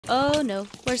Oh no,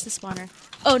 where's the spawner?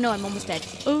 Oh no, I'm almost dead.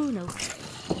 Oh no.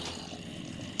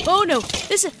 Oh no,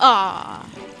 this is, ah.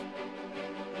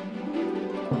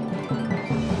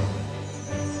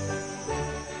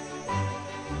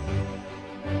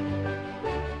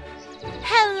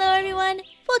 Hello everyone,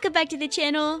 welcome back to the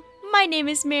channel. My name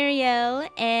is Maeriel,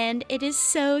 and it is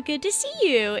so good to see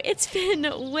you. It's been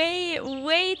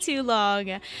way too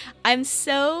long. I'm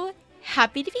so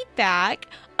happy to be back.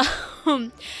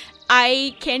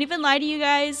 I can't even lie to you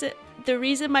guys. The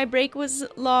reason my break was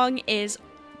long is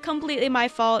completely my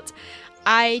fault.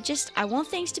 I want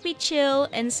things to be chill,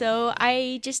 and so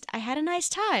I had a nice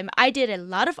time. I did a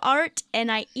lot of art,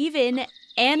 and I even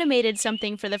animated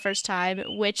something for the first time,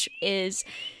 which is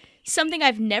something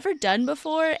I've never done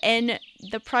before, and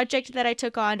the project that I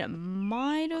took on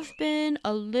might have been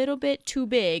a little bit too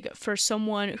big for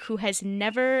someone who has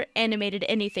never animated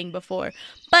anything before,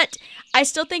 but I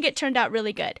still think it turned out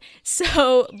really good.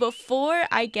 So before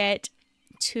I get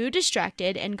too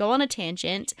distracted and go on a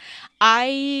tangent,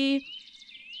 I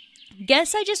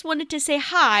guess I just wanted to say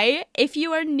hi. If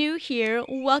you are new here,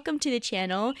 welcome to the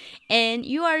channel, and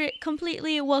you are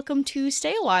completely welcome to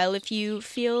stay a while if you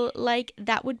feel like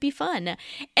that would be fun.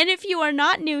 And if you are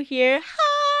not new here,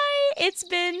 hi! It's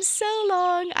been so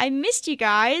long. I missed you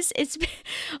guys.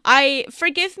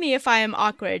 Forgive me if I am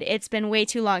awkward. It's been way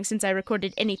too long since I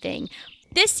recorded anything.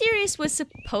 This series was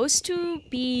supposed to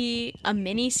be a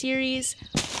mini-series,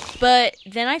 but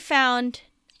then I found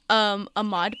a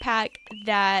mod pack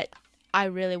that I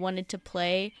really wanted to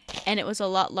play, and it was a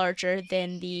lot larger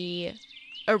than the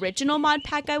original mod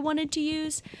pack I wanted to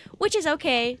use, which is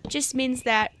okay, just means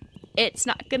that it's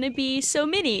not gonna be so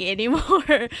mini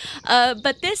anymore.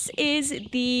 But this is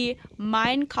the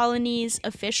MineColonies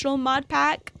official mod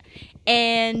pack,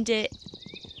 and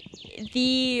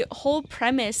the whole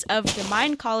premise of the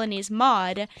MineColonies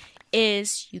mod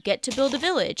is you get to build a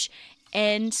village.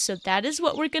 And so that is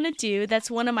what we're gonna do.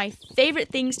 That's one of my favorite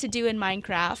things to do in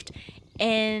Minecraft.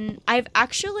 And I've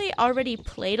actually already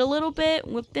played a little bit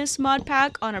with this mod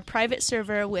pack on a private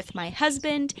server with my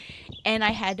husband, and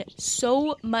I had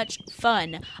so much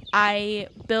fun. I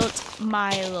built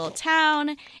my little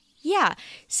town. Yeah,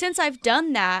 since I've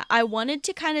done that, I wanted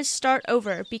to kind of start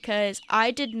over because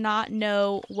I did not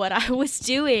know what I was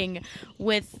doing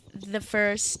with the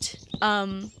first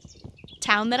town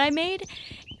that I made.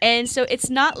 And so it's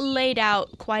not laid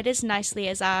out quite as nicely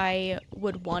as I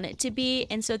would want it to be.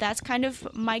 And so that's kind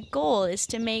of my goal, is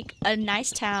to make a nice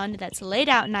town that's laid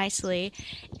out nicely.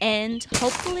 And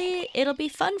hopefully it'll be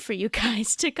fun for you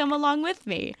guys to come along with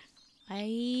me.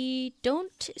 I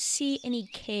don't see any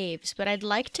caves, but I'd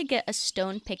like to get a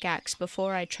stone pickaxe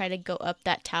before I try to go up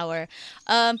that tower.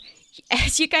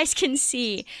 As you guys can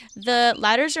see, the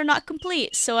ladders are not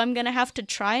complete, so I'm gonna have to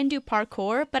try and do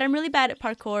parkour, but I'm really bad at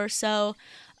parkour, so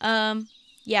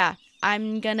yeah,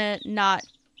 I'm gonna not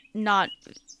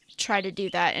try to do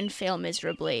that and fail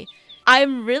miserably.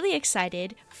 I'm really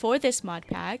excited for this mod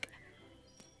pack.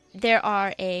 There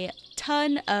are a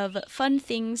ton of fun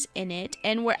things in it,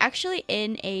 and we're actually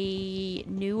in a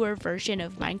newer version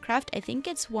of Minecraft. I think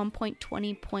it's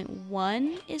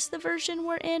 1.20.1 is the version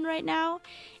we're in right now.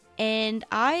 And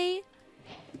oh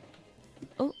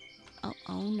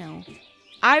no.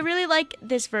 I really like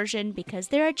this version because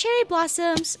there are cherry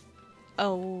blossoms.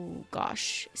 Oh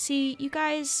gosh. See, you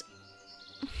guys,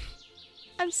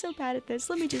 I'm so bad at this.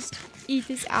 Let me just eat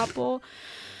this apple.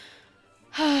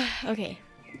 Okay,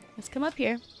 let's come up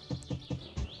here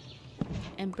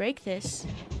and break this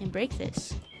and break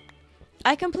this.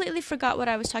 I completely forgot what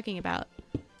I was talking about.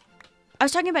 I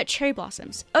was talking about cherry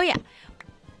blossoms. Oh yeah.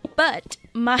 But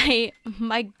my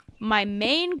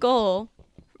main goal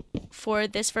for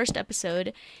this first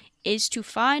episode is to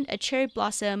find a cherry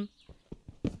blossom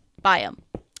biome.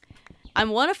 I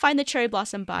want to find the cherry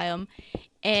blossom biome,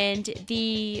 and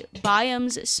the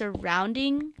biomes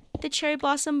surrounding the cherry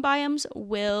blossom biomes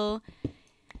will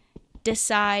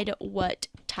decide what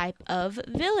type of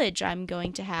village I'm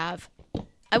going to have.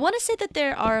 I want to say that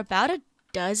there are about a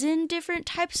dozen different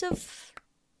types of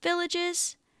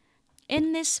villages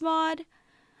in this mod,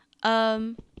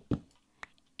 and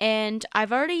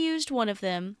I've already used one of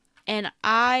them, and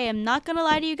I am not gonna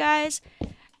lie to you guys.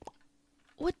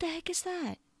 What the heck is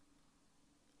that?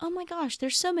 Oh my gosh,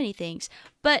 there's so many things.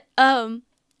 But I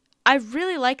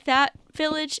really like that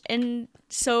village, and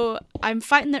so I'm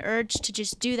fighting the urge to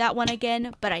just do that one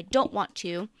again, but I don't want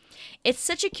to. It's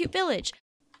such a cute village.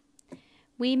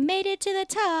 We made it to the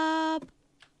top,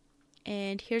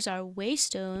 and here's our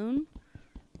waystone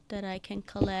that I can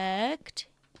collect.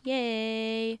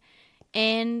 Yay.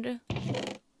 And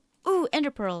ooh,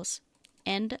 ender pearls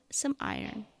and some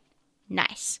iron.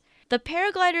 Nice. The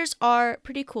paragliders are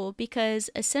pretty cool because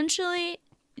essentially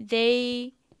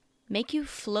they make you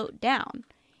float down.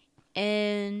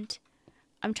 And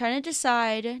I'm trying to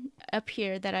decide up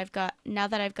here that now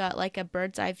that I've got like a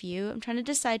bird's eye view, I'm trying to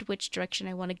decide which direction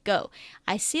I want to go.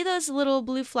 I see those little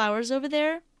blue flowers over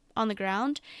there on the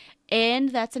ground, and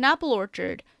that's an apple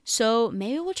orchard. So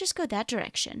maybe we'll just go that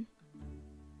direction.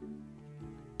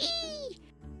 Eee!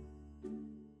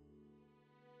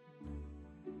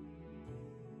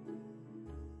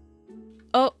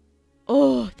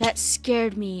 Oh, that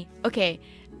scared me. Okay,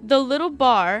 the little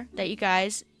bar that you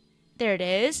guys, there it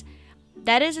is.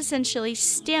 That is essentially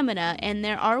stamina, and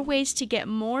there are ways to get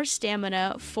more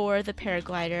stamina for the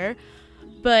paraglider.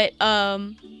 But,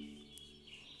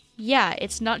 yeah,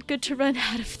 it's not good to run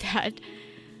out of that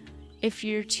if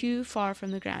you're too far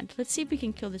from the ground. Let's see if we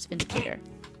can kill this Vindicator.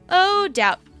 Oh,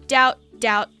 doubt.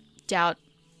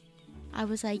 I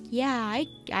was like, yeah,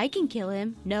 I can kill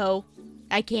him. No,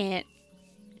 I can't.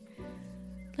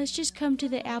 Let's just come to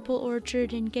the apple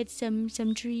orchard and get some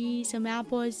trees, some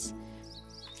apples.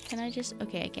 Can I just...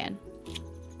 Okay, I can.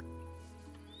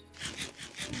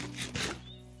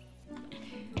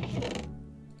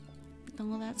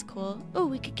 Oh, that's cool. Oh,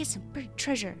 we could get some bird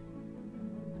treasure.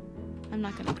 I'm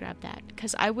not gonna grab that,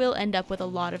 because I will end up with a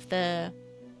lot of the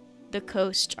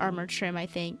coast armor trim, I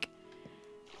think.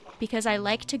 Because I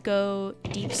like to go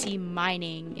deep sea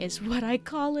mining, is what I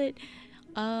call it.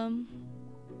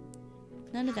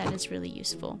 None of that is really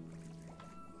useful.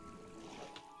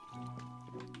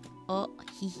 Oh,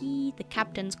 the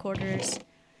captain's quarters.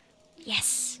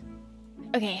 Yes!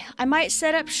 Okay, I might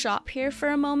set up shop here for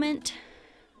a moment.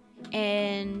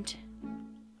 And,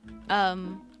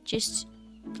 just,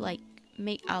 like,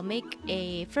 I'll make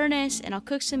a furnace, and I'll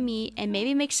cook some meat, and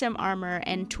maybe make some armor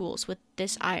and tools with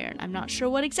this iron. I'm not sure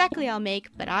what exactly I'll make,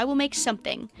 but I will make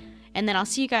something. And then I'll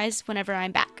see you guys whenever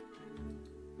I'm back.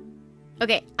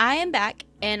 Okay, I am back,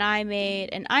 and I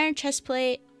made an iron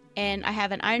chestplate, and I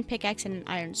have an iron pickaxe and an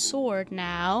iron sword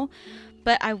now,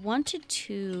 but I wanted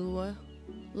to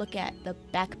look at the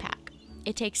backpack.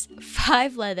 It takes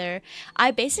 5 leather.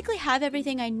 I basically have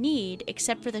everything I need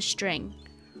except for the string.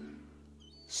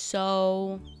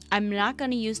 So I'm not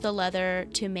going to use the leather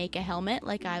to make a helmet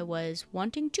like I was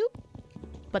wanting to,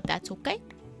 but that's okay,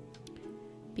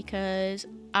 because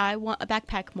I want a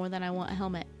backpack more than I want a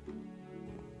helmet.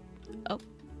 Oh,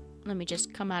 let me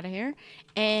just come out of here.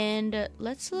 And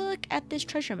let's look at this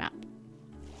treasure map.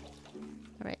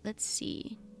 Alright, let's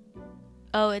see.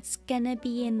 Oh, it's gonna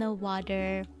be in the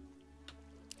water.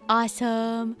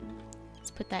 Awesome. Let's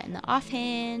put that in the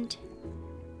offhand.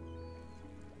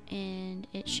 And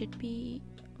it should be...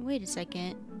 Wait a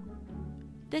second.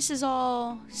 This is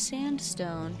all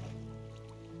sandstone.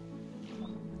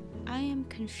 I am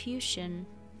Confucian.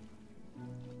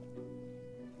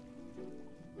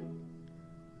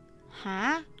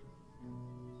 Huh?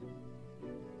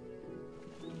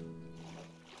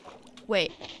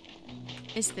 Wait.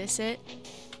 Is this it?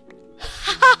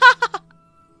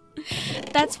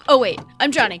 That's... Oh, wait. I'm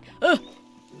drowning. Ugh.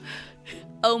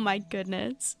 Oh, my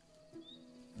goodness.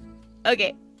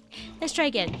 Okay. Let's try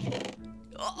again.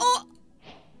 Oh!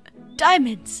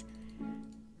 Diamonds!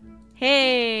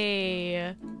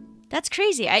 Hey! That's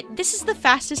crazy. This is the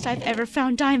fastest I've ever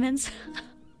found diamonds.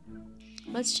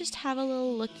 Let's just have a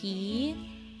little looky.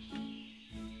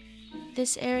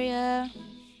 This area,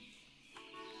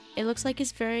 it looks like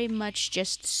it's very much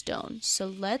just stone. So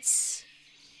let's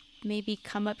maybe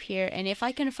come up here, and if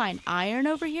I can find iron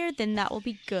over here, then that will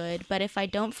be good. But if I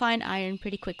don't find iron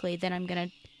pretty quickly, then I'm gonna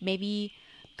maybe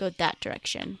go that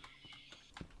direction.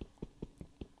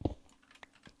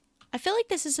 I feel like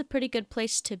this is a pretty good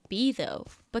place to be, though,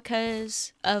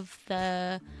 because of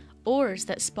the ores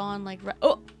that spawn like...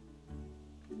 Oh!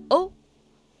 Oh!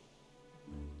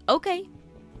 Okay.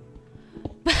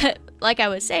 But, like I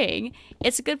was saying,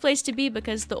 it's a good place to be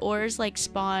because the ores, like,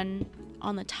 spawn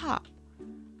on the top.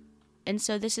 And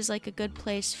so this is, like, a good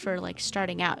place for, like,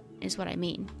 starting out, is what I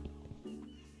mean.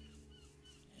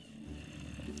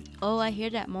 Oh, I hear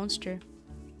that monster.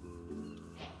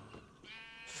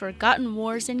 Forgotten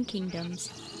Wars and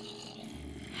Kingdoms.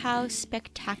 How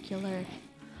spectacular.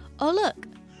 Oh, look!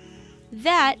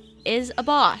 That is a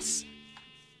boss.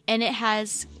 And it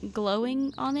has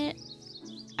glowing on it,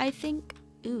 I think.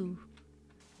 Ooh.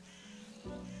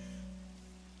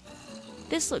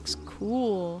 This looks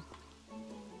cool.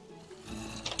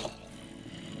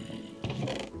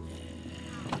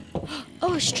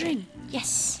 Oh, a string.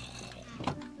 Yes.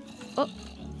 Oh.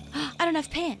 I don't have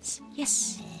pants.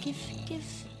 Yes. Give.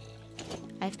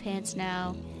 I have pants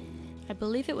now. I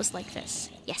believe it was like this.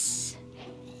 Yes.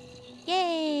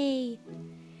 Yay.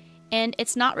 And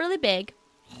it's not really big.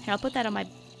 Here, I'll put that on my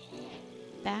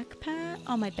backpack.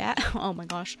 On my back. Oh my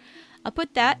gosh. I'll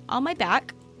put that on my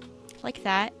back. Like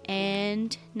that.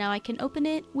 And now I can open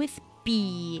it with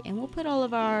B. And we'll put all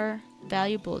of our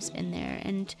valuables in there.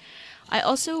 And I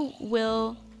also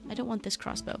will... I don't want this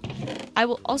crossbow. I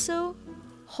will also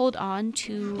hold on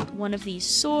to one of these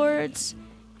swords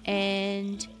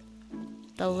and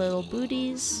the little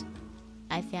booties.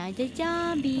 I found a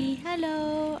zombie.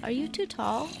 Hello. Are you too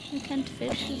tall? You can't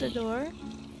fit through the door?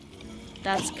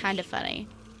 That's kind of funny.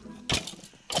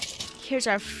 Here's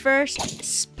our first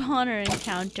spawner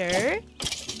encounter.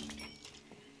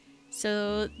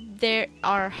 So there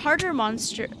are harder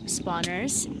monster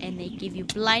spawners, and they give you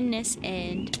blindness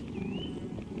and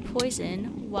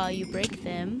poison while you break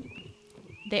them.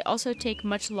 They also take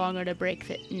much longer to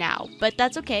break now, but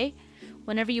that's okay.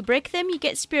 Whenever you break them, you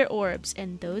get spirit orbs,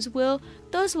 and those will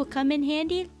come in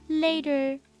handy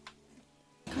later.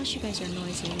 Gosh, you guys are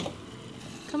noisy.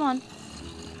 Come on.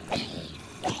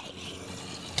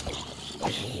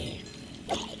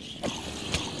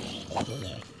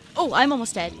 Oh, I'm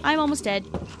almost dead. I'm almost dead.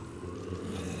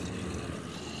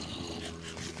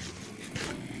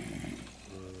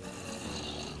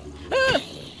 Ah!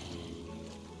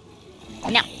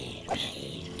 No.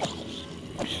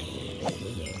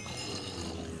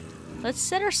 Let's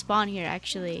set our spawn here,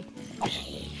 actually.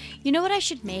 You know what I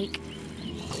should make?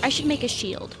 I should make a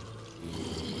shield.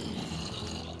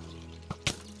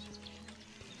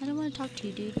 I don't want to talk to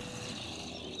you, dude.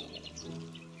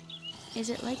 Is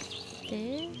it like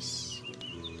this?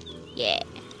 Yeah.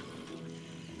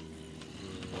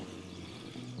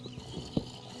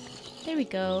 There we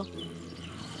go.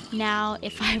 Now,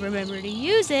 if I remember to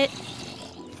use it...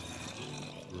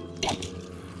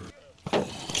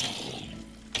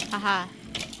 Aha.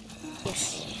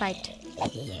 Yes, fight.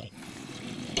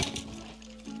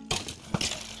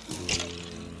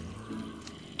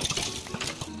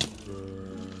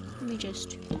 Let me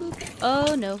just... Boop.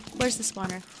 Oh no, where's the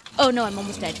spawner? Oh no, I'm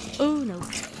almost dead. Oh no.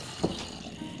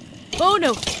 Oh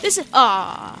no, this is...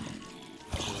 Ah.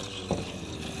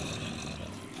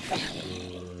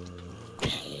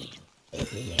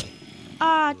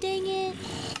 Ah, dang it.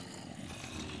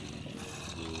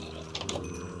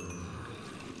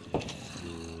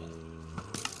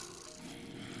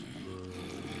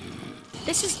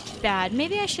 This is bad.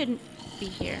 Maybe I shouldn't be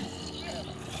here.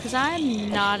 Because I'm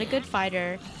not a good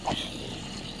fighter.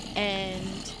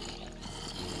 And...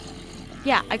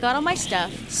 yeah, I got all my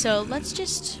stuff. So let's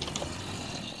just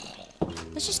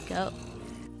go.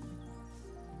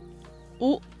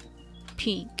 Oh,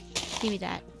 pink. Give me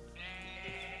that.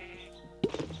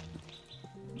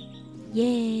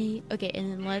 Yay. Okay,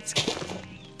 and then let's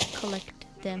collect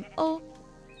them. Oh.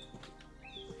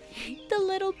 The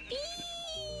little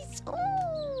bees.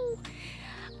 Oh.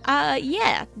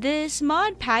 Yeah, this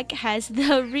mod pack has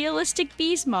the realistic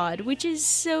bees mod, which is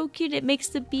so cute. It makes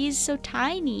the bees so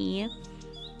tiny.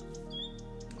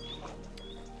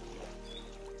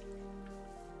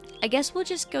 I guess we'll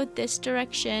just go this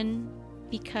direction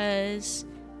because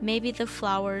maybe the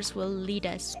flowers will lead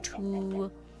us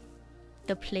to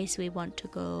the place we want to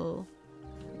go.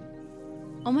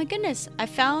 Oh my goodness, I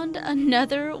found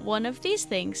another one of these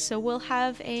things, so we'll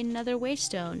have another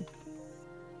waystone.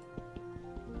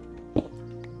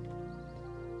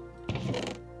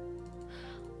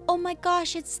 Oh my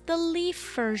gosh, it's the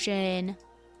leaf version.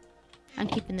 I'm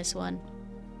keeping this one.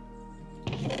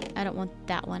 I don't want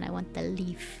that one, I want the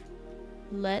leaf.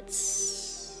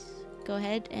 Let's go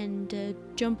ahead and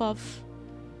jump off.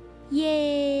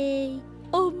 Yay!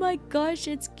 Oh my gosh,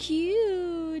 it's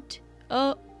cute!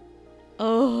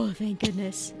 Oh, thank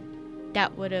goodness.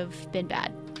 That would have been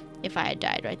bad if I had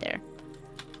died right there.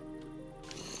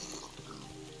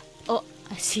 Oh,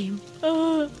 I see him.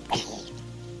 Oh,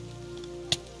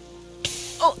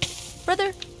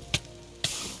 brother!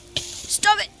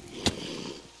 Stop it!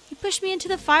 You pushed me into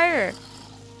the fire.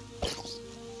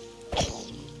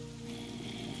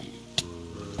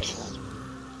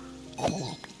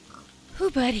 Ooh,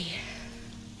 buddy.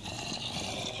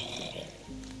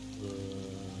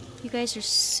 You guys are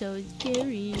so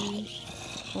scary.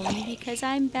 Only because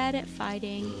I'm bad at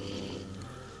fighting.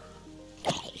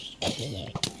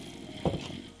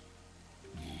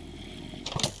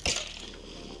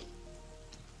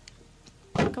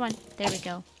 Come on. There we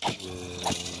go.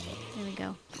 There we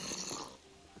go.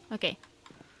 Okay.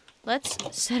 Let's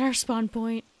set our spawn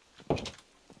point.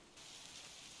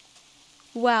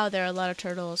 Wow, there are a lot of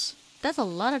turtles. That's a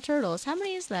lot of turtles. How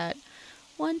many is that?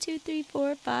 1, 2, 3,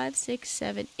 4, 5, 6,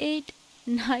 7, 8,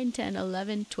 9, 10,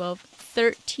 11, 12,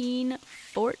 13,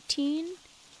 14,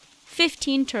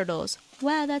 15 turtles.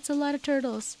 Wow, that's a lot of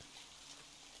turtles.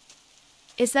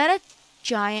 Is that a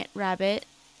giant rabbit?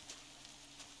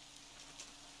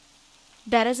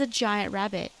 That is a giant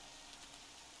rabbit.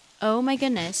 Oh my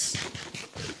goodness.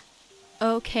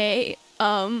 Okay,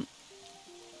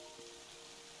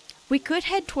 we could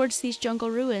head towards these jungle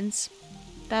ruins.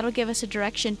 That'll give us a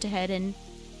direction to head in.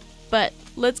 But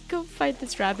let's go fight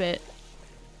this rabbit.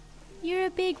 You're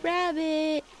a big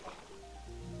rabbit.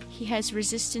 He has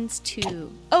resistance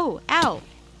to... Oh, ow.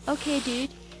 Okay,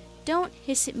 dude. Don't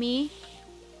hiss at me.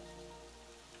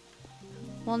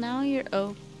 Well, now you're...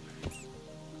 Oh.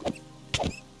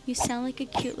 You sound like a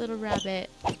cute little rabbit.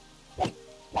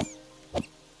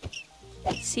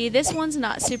 See, this one's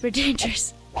not super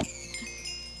dangerous.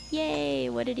 Yay,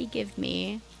 what did he give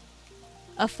me?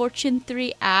 A Fortune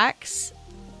 3 axe,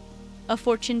 a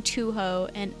Fortune 2 hoe,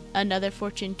 and another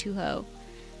Fortune 2 hoe.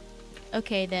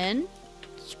 Okay then,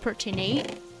 let's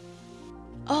pertinate.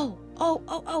 Oh.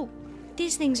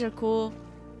 These things are cool.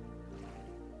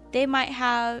 It might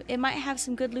have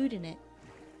some good loot in it.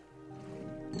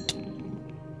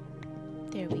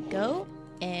 There we go.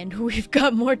 And we've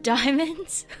got more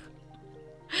diamonds.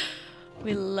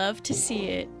 We love to see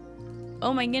it.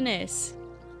 Oh my goodness.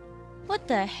 What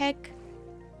the heck?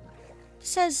 It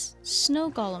says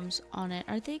snow golems on it.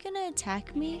 Are they gonna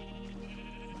attack me?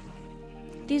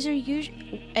 These are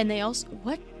usually... And they also...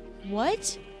 What?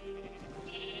 What?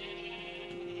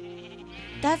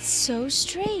 That's so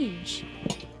strange.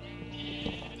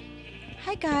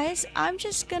 Hi guys. I'm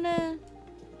just gonna...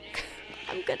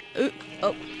 I'm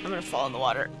gonna fall in the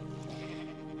water.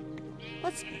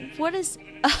 What is...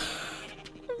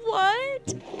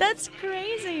 What? That's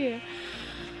crazy.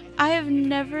 I have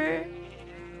never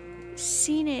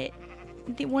seen it.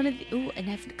 Ooh, and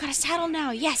I've got a saddle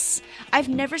now. Yes! I've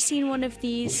never seen one of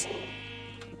these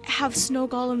have snow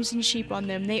golems and sheep on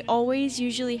them. They always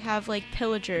usually have, like,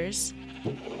 pillagers.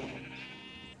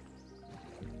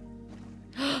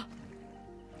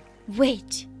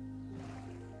 Wait.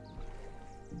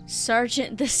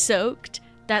 Sergeant the Soaked?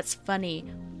 That's funny.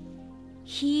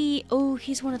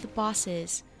 He's one of the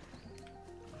bosses.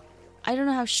 I don't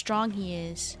know how strong he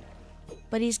is,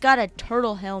 but he's got a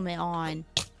turtle helmet on.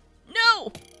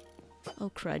 No!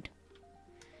 Oh, crud.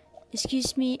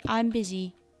 Excuse me, I'm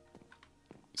busy.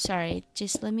 Sorry,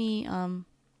 just let me,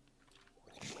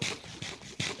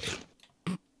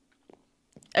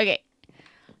 Okay,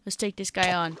 let's take this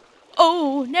guy on.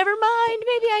 Oh, never mind,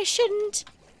 maybe I shouldn't.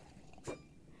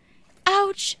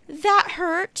 Ouch, that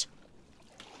hurt.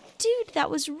 Dude, that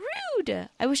was rude.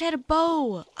 I wish I had a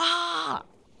bow. Ah!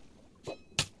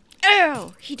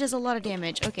 Ow! He does a lot of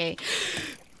damage. Okay.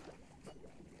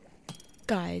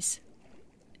 Guys.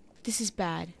 This is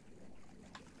bad.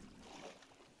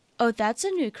 Oh, that's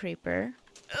a new creeper.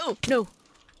 Oh, no.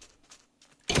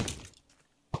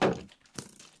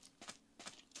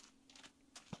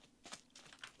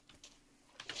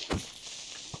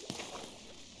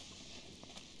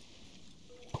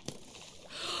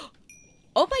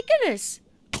 Oh my goodness.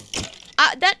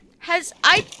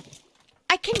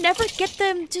 I can never get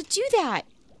them to do that.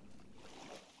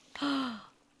 Oh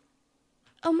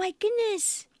my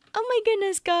goodness. Oh my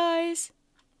goodness, guys.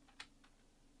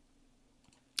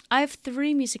 I have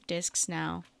 3 music discs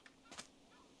now.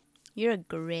 You're a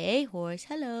gray horse.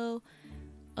 Hello.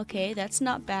 Okay, that's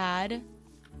not bad.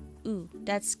 Ooh,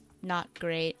 that's not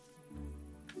great.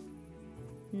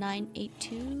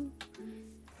 982.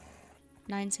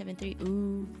 973.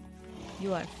 Ooh.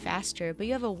 You are faster, but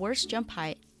you have a worse jump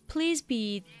height. Please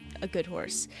be a good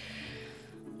horse.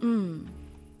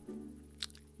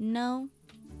 No.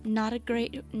 Not a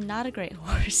great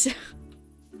horse.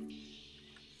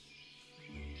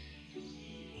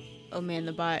 Oh man,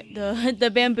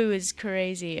 the bamboo is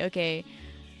crazy. Okay.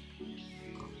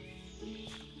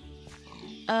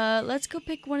 Let's go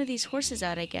pick one of these horses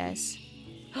out, I guess.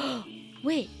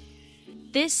 Wait.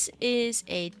 This is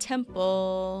a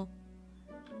temple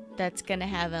that's gonna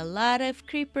have a lot of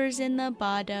creepers in the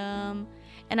bottom.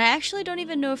 And I actually don't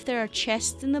even know if there are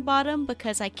chests in the bottom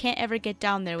because I can't ever get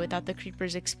down there without the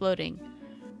creepers exploding.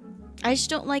 I just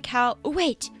don't like how... Oh,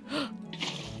 wait!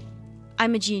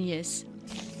 I'm a genius.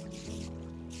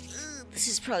 This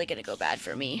is probably gonna go bad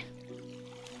for me.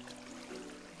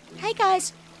 Hi,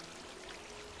 guys!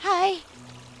 Hi!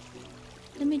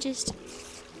 Let me just...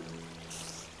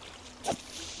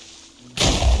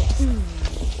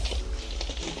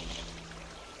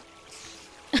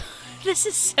 This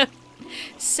is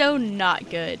so not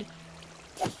good.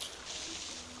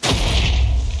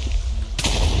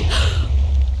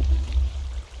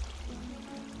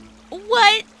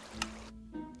 What?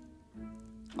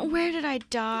 Where did I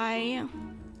die?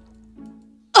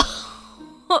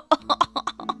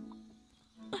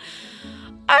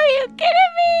 Are you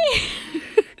kidding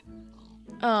me?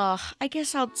 I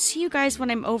guess I'll see you guys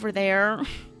when I'm over there.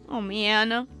 Oh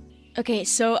man. Okay,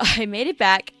 so I made it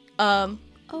back. Oh,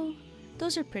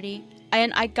 those are pretty.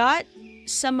 And I got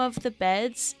some of the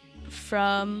beds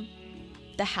from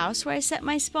the house where I set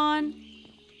my spawn.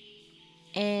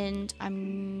 And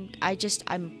I'm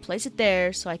place it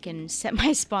there so I can set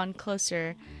my spawn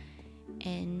closer.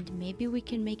 And maybe we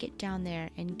can make it down there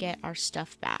and get our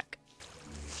stuff back.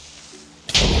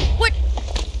 What?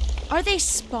 Are they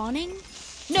spawning?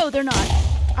 No, they're not.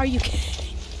 Are you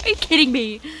kidding? Are you kidding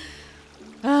me?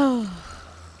 Oh.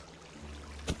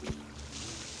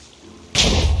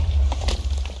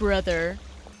 Brother.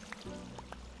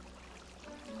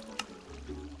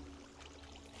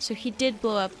 So he did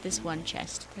blow up this one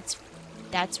chest.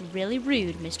 That's really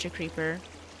rude, Mr. Creeper.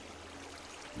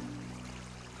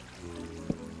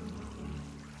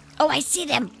 Oh, I see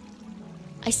them.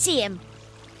 I see him.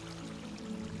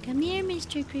 Come here,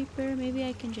 Mr. Creeper. Maybe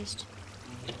I can just...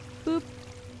 Boop.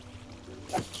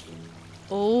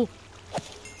 Oh.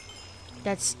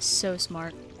 That's so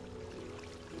smart.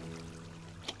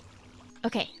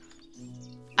 Okay.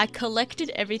 I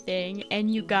collected everything,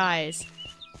 and you guys,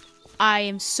 I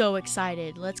am so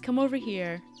excited. Let's come over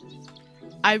here.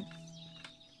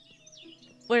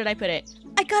 Where did I put it?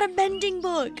 I got a mending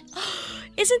book.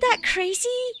 Isn't that crazy?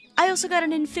 I also got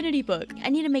an infinity book. I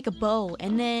need to make a bow,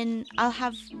 and then I'll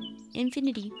have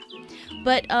infinity.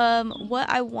 But what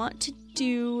I want to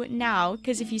do now,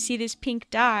 because if you see this pink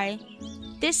dye,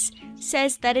 this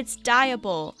says that it's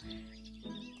dyeable.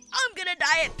 I'm gonna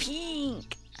dye it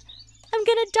pink. I'm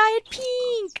gonna dye it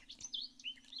pink.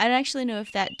 I don't actually know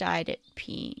if that dyed it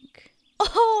pink.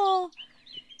 Oh,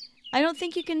 I don't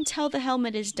think you can tell the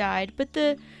helmet is dyed, but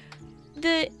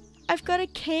I've got a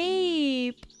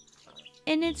cape.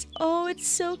 And it's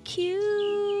so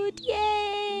cute.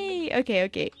 Yay.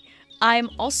 Okay.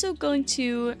 I'm also going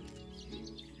to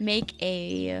make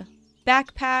a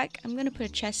backpack. I'm going to put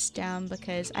a chest down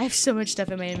because I have so much stuff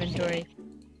in my inventory.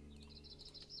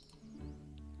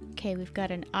 Okay, we've got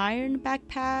an iron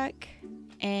backpack.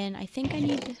 And I think I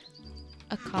need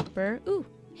a copper. Ooh,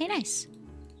 hey, nice.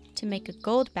 To make a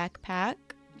gold backpack,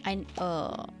 I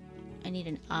need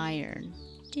an iron.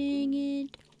 Dang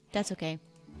it. That's okay.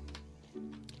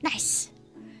 Nice.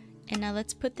 And now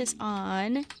let's put this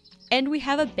on. And we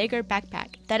have a bigger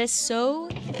backpack. That is so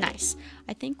nice.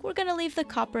 I think we're gonna leave the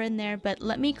copper in there, but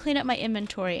let me clean up my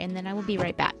inventory and then I will be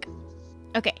right back.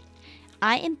 Okay,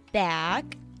 I am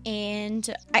back,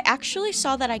 and I actually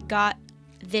saw that I got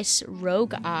this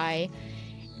rogue eye,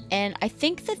 and I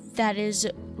think that is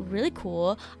really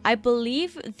cool. I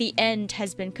believe the end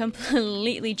has been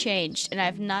completely changed, and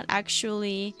I've not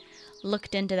actually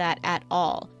looked into that at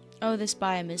all. Oh, this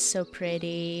biome is so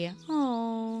pretty.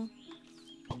 Oh.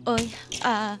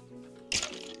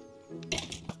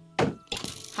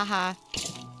 Haha.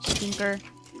 Stinker.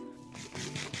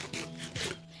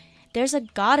 There's a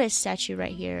goddess statue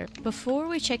right here. Before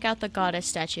we check out the goddess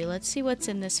statue, let's see what's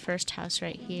in this first house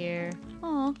right here.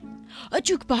 Oh, a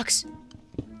jukebox.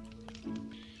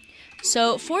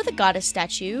 So for the goddess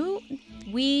statue,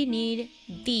 we need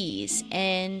these,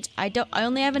 and I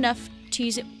only have enough to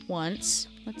use it once.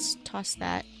 Let's toss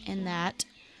that and that.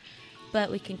 But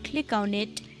we can click on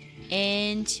it,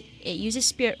 and it uses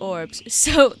spirit orbs.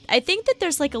 So I think that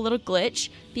there's like a little glitch,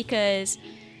 because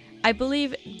I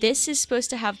believe this is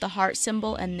supposed to have the heart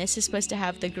symbol and this is supposed to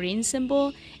have the green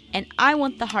symbol, and I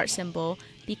want the heart symbol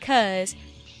because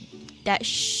that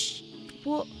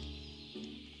well,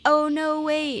 oh no,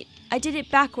 wait, I did it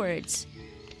backwards.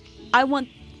 I want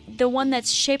the one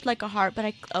that's shaped like a heart,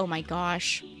 but oh my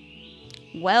gosh.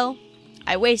 Well,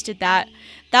 I wasted that.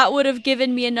 That would have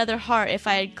given me another heart if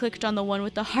I had clicked on the one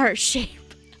with the heart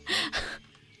shape.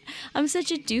 I'm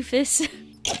such a doofus.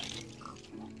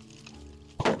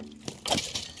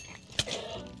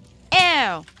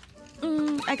 Ew!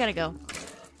 I gotta go.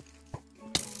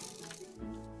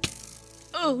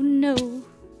 Oh no.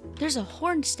 There's a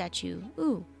horn statue.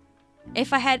 Ooh.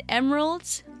 If I had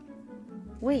emeralds...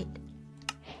 Wait.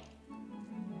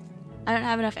 I don't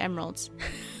have enough emeralds.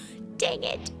 Dang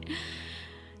it.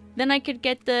 Then I could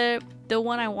get the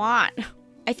one I want.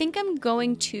 I think I'm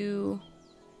going to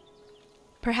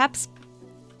perhaps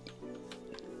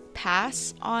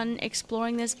pass on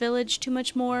exploring this village too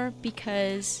much more,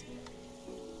 because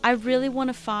I really want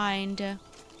to find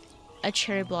a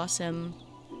cherry blossom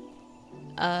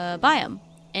biome.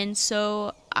 And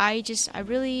so I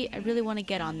really want to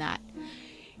get on that.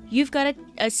 You've got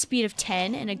a speed of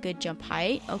 10 and a good jump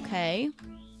height. Okay.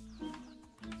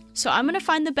 So I'm going to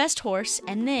find the best horse,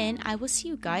 and then I will see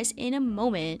you guys in a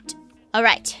moment. All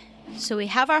right. So we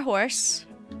have our horse.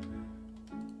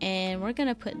 And we're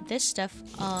gonna put this stuff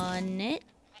on it.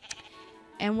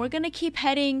 And we're gonna keep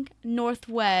heading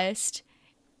northwest.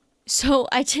 So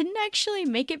I didn't actually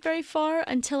make it very far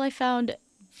until I found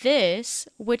this,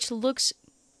 which looks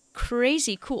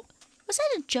crazy cool. Was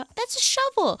that that's a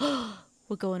shovel?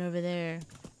 We're going over there.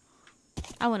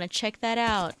 I want to check that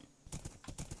out.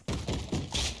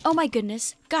 Oh my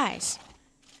goodness, guys.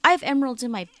 I have emeralds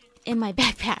in my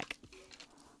backpack.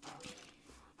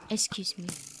 Excuse me.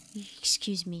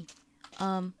 Excuse me.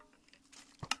 I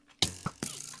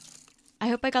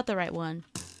hope I got the right one.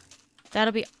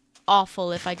 That'll be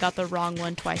awful if I got the wrong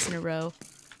one twice in a row.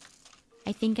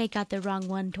 I think I got the wrong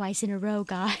one twice in a row,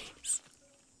 guys.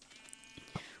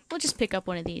 We'll just pick up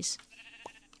one of these.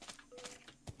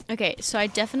 Okay, so I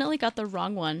definitely got the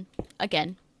wrong one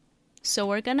again. So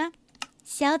we're gonna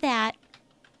sell that.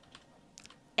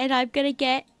 And I'm gonna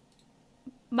get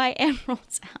my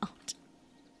emeralds out.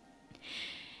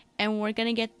 And we're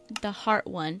gonna get the heart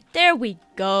one. There we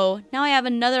go. Now I have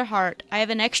another heart. I have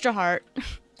an extra heart.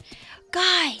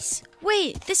 Guys,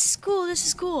 wait, this is cool. This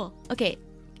is cool. Okay.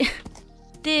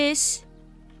 This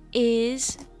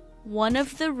is one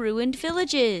of the ruined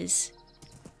villages.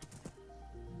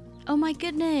 Oh my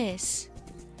goodness.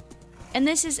 And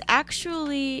this is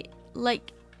actually,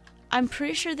 like, I'm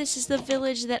pretty sure this is the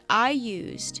village that I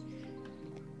used.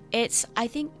 It's, I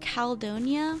think,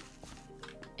 Caledonia.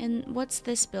 And what's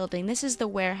this building? This is the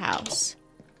warehouse.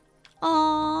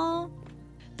 Aww.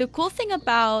 The cool thing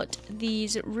about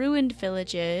these ruined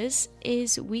villages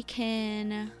is we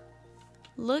can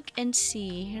look and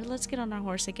see. Here, let's get on our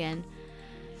horse again.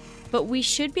 But we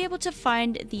should be able to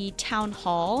find the town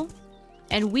hall,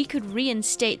 and we could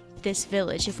reinstate this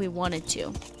village if we wanted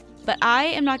to. But I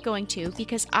am not going to,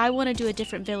 because I want to do a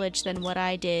different village than what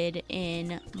I did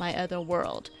in my other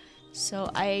world. So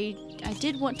I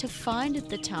did want to find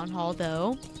the town hall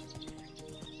though,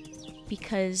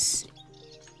 because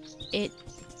it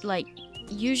like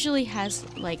usually has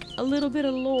like a little bit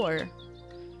of lore.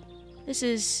 This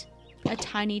is a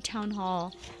tiny town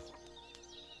hall.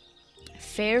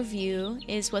 Fairview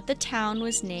is what the town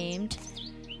was named.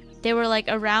 They were like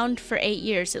around for 8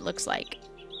 years, it looks like.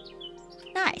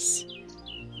 Nice.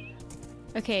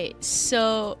 Okay,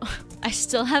 so I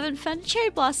still haven't found a cherry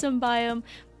blossom biome,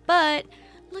 but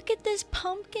look at this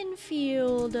pumpkin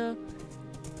field.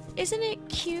 Isn't it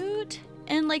cute?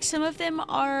 And like some of them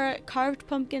are carved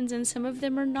pumpkins and some of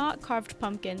them are not carved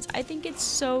pumpkins. I think it's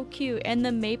so cute. And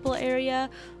the maple area,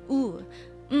 ooh,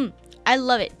 I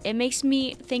love it. It makes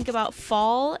me think about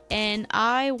fall, and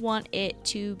I want it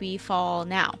to be fall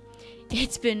now.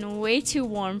 It's been way too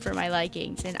warm for my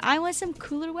likings, and I want some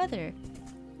cooler weather.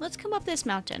 Let's come up this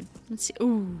mountain. Let's see.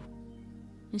 Ooh.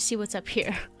 Let's see what's up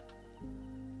here.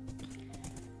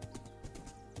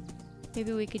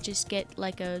 Maybe we could just get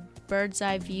like a bird's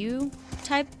eye view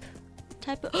type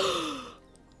of. Oh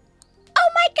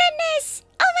my goodness!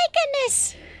 Oh my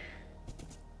goodness!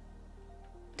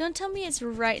 Don't tell me it's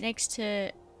right next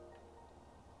to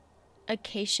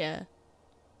acacia.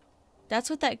 That's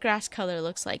what that grass color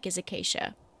looks like, is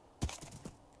acacia.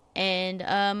 And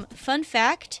fun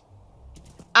fact,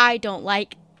 I don't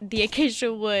like the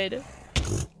acacia wood.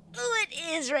 Oh,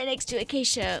 it is right next to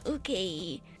acacia.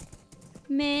 Okay.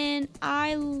 Man,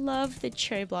 I love the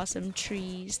cherry blossom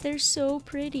trees. They're so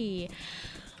pretty.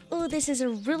 Oh, this is a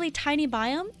really tiny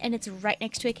biome, and it's right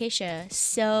next to acacia.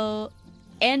 So,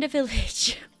 and a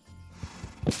village.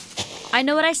 I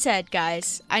know what I said,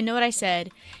 guys. I know what I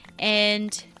said.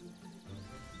 And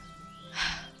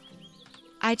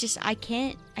I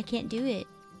can't do it.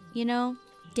 You know?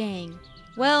 Dang.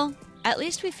 Well, at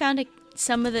least we found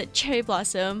some of the cherry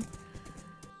blossom.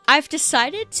 I've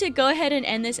decided to go ahead and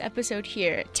end this episode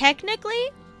here. Technically,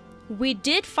 we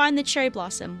did find the cherry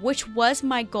blossom, which was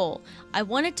my goal. I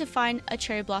wanted to find a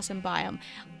cherry blossom biome.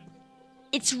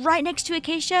 It's right next to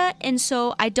acacia, and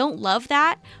so I don't love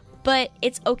that, but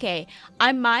it's okay.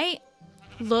 I might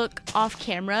look off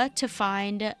camera to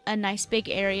find a nice big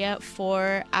area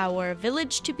for our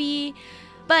village to be.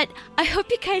 But I hope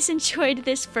you guys enjoyed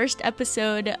this first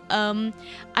episode. I'm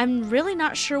really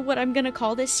not sure what I'm gonna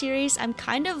call this series. I'm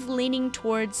kind of leaning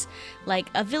towards like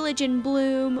a village in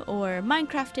bloom or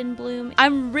Minecraft in bloom.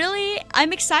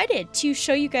 I'm excited to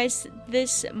show you guys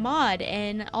this mod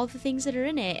and all the things that are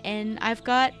in it. And I've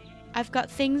got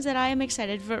things that I am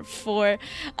excited for.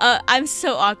 I'm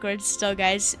so awkward still,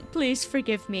 guys. Please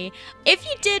forgive me. If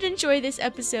you did enjoy this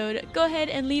episode, go ahead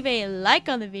and leave a like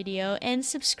on the video and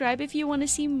subscribe if you want to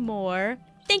see more.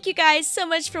 Thank you guys so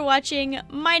much for watching.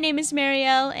 My name is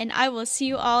Maeriel, and I will see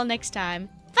you all next time.